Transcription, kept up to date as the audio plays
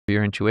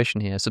your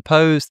intuition here.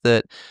 Suppose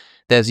that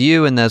there's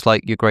you and there's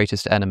like your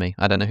greatest enemy.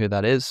 I don't know who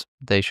that is.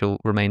 They shall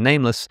remain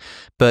nameless,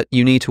 but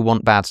you need to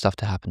want bad stuff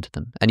to happen to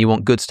them and you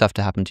want good stuff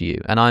to happen to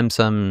you. And I'm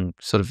some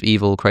sort of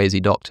evil,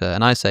 crazy doctor.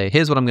 And I say,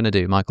 here's what I'm going to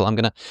do, Michael. I'm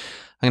going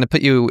to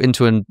put you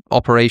into an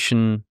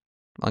operation.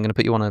 I'm going to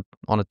put you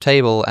on a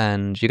table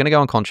and you're going to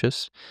go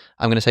unconscious.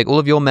 I'm going to take all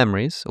of your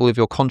memories, all of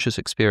your conscious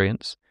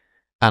experience,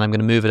 and I'm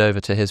going to move it over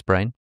to his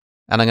brain.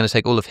 And I'm going to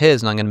take all of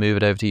his and I'm going to move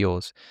it over to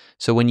yours.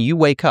 So when you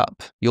wake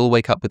up, you'll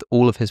wake up with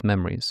all of his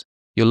memories.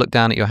 You'll look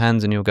down at your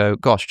hands and you'll go,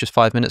 gosh, just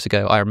 5 minutes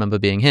ago, I remember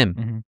being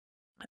him,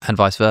 and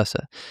vice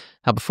versa.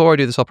 Now, before I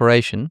do this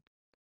operation,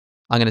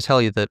 I'm going to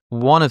tell you that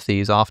one of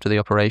these after the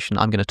operation,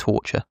 I'm going to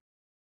torture.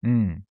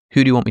 Who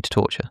do you want me to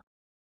torture?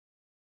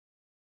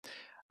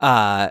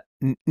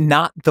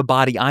 Not the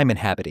body I'm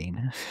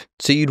inhabiting.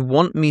 So you'd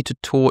want me to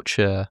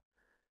torture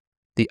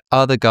the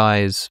other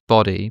guy's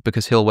body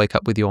because he'll wake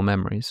up with your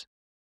memories.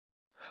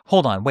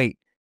 Hold on, wait.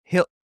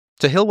 He'll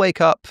wake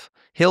up.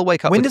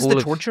 When does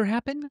the torture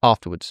happen?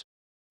 Afterwards.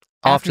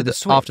 After the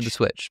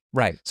switch.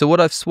 Right. So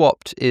what I've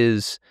swapped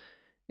is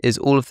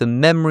all of the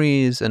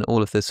memories and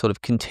all of the sort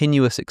of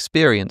continuous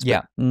experience,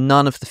 but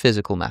none of the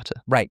physical matter.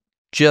 Right.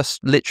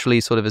 Just literally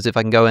sort of as if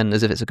I can go in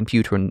as if it's a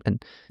computer and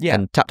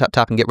tap, tap,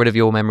 tap and get rid of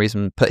your memories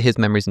and put his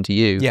memories into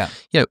you. Yeah.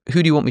 You know,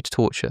 who do you want me to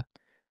torture?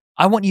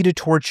 I want you to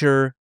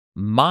torture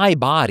my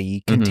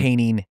body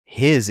containing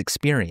his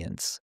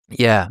experience.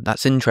 Yeah,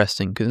 that's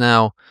interesting because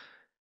now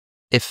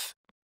if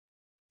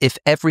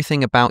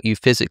everything about you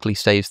physically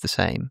stays the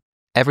same,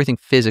 everything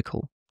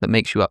physical that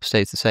makes you up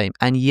stays the same,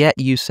 and yet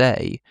you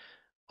say,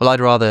 well,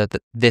 I'd rather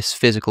that this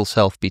physical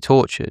self be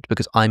tortured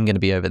because I'm going to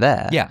be over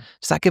there. Yeah.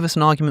 Does that give us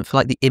an argument for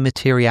like the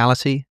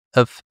immateriality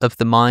of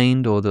the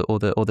mind or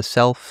the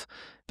self?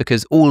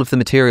 Because all of the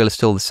material is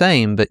still the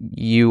same, but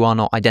you are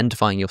not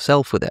identifying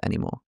yourself with it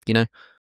anymore, you know?